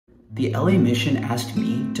The LA Mission asked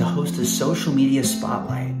me to host a social media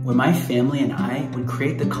spotlight where my family and I would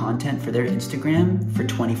create the content for their Instagram for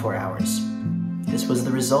 24 hours. This was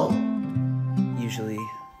the result. Usually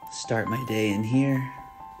start my day in here,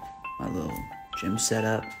 my little gym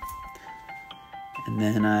setup, and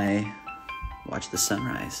then I watch the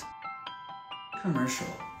sunrise. Commercial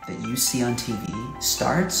that you see on TV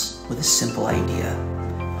starts with a simple idea,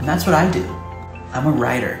 and that's what I do. I'm a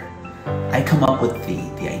writer. I come up with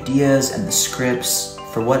the ideas and the scripts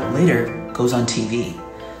for what later goes on TV.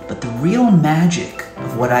 But the real magic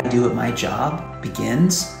of what I do at my job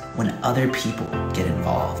begins when other people get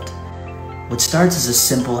involved. What starts as a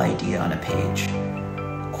simple idea on a page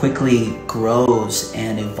quickly grows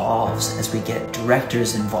and evolves as we get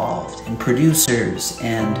directors involved and producers,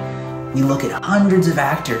 and we look at hundreds of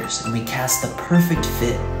actors and we cast the perfect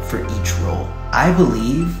fit for each role. I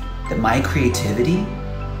believe that my creativity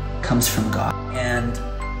comes from God. And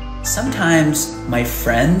sometimes my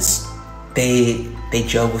friends, they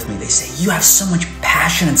joke with me. They say, "You have so much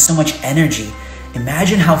passion and so much energy.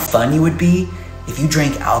 Imagine how fun you would be if you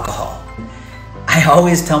drank alcohol." I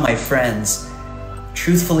always tell my friends,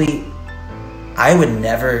 truthfully, I would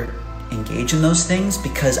never engage in those things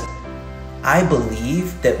because I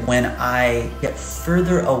believe that when I get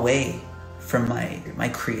further away from my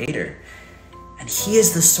creator, and he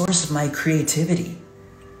is the source of my creativity,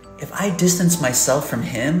 if I distance myself from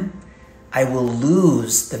him, I will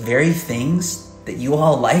lose the very things that you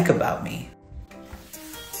all like about me.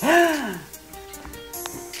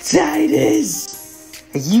 Titus!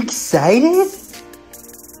 Are you excited?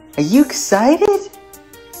 Are you excited?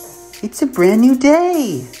 It's a brand new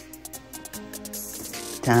day.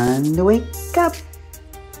 Time to wake up.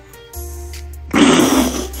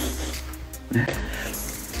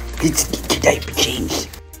 Let's get your diaper changed.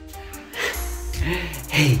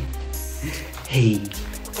 Hey,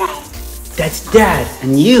 that's Dad,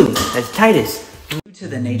 and you, that's Titus. Due to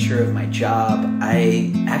the nature of my job,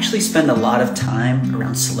 I actually spend a lot of time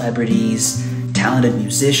around celebrities, talented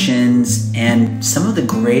musicians, and some of the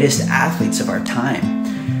greatest athletes of our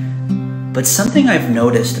time. But something I've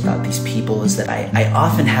noticed about these people is that I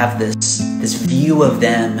often have this view of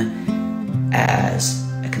them as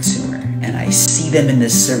a consumer, and I see them in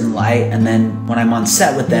this certain light, and then when I'm on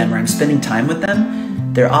set with them or I'm spending time with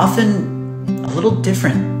them, they're often a little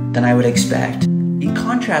different than I would expect. In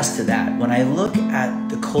contrast to that, when I look at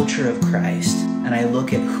the culture of Christ and I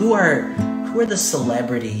look at who are the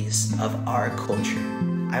celebrities of our culture,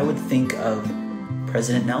 I would think of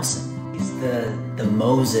President Nelson. He's the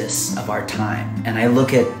Moses of our time. And I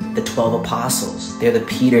look at the 12 apostles. They're the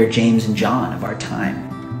Peter, James, and John of our time.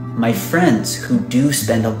 My friends who do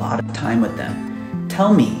spend a lot of time with them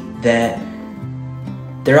tell me that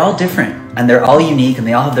they're all different and they're all unique and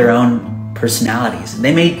they all have their own personalities. And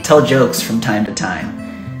they may tell jokes from time to time.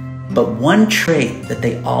 But one trait that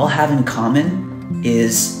they all have in common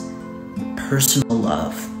is personal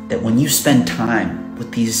love. That when you spend time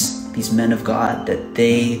with these men of God, that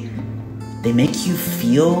they make you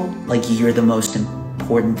feel like you're the most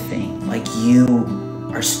important thing, like you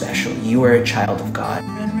are special, you are a child of God.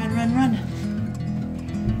 Run.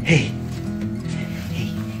 Hey,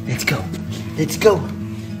 let's go.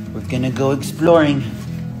 We're gonna go exploring.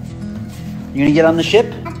 You gonna get on the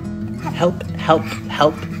ship? Help.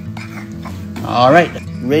 All right,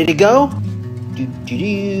 ready to go?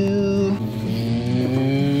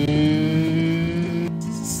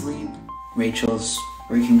 He's asleep. Rachel's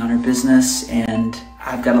working on her business, and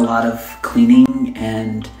I've got a lot of cleaning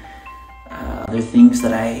and other things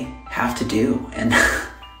that I have to do, and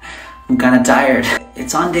I'm kind of tired.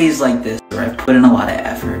 It's on days like this where I've put in a lot of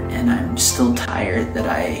effort and I'm still tired that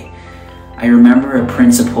I remember a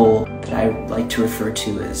principle that I like to refer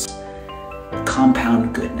to as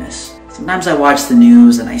compound goodness. Sometimes I watch the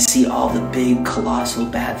news and I see all the big, colossal,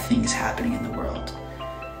 bad things happening in the world.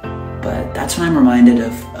 But that's when I'm reminded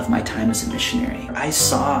of my time as a missionary. I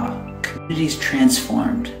saw communities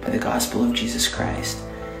transformed by the gospel of Jesus Christ.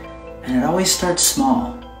 And it always starts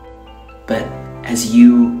small. But as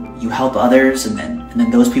you help others, and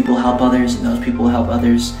then those people help others, and those people help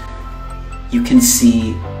others, you can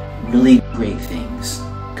see really great things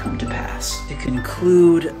come to pass. To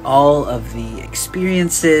conclude all of the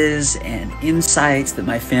experiences and insights that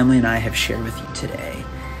my family and I have shared with you today,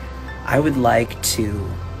 I would like to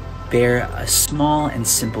bear a small and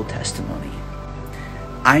simple testimony.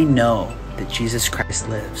 I know that Jesus Christ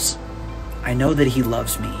lives. I know that he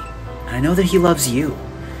loves me. And I know that he loves you.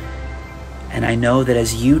 And I know that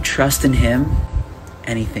as you trust in him,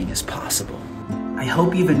 anything is possible. I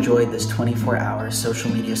hope you've enjoyed this 24-hour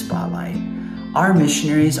social media spotlight Our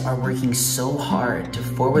missionaries are working so hard to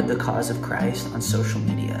forward the cause of Christ on social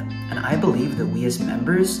media, and I believe that we as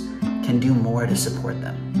members can do more to support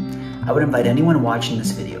them. I would invite anyone watching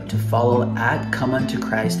this video to follow at Come Unto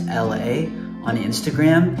Christ LA on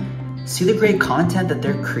Instagram, see the great content that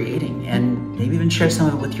they're creating, and maybe even share some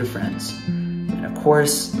of it with your friends. And of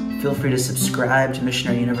course, feel free to subscribe to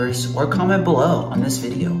Missionary Universe or comment below on this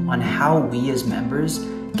video on how we as members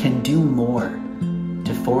can do more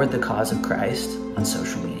to forward the cause of Christ on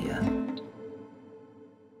social media.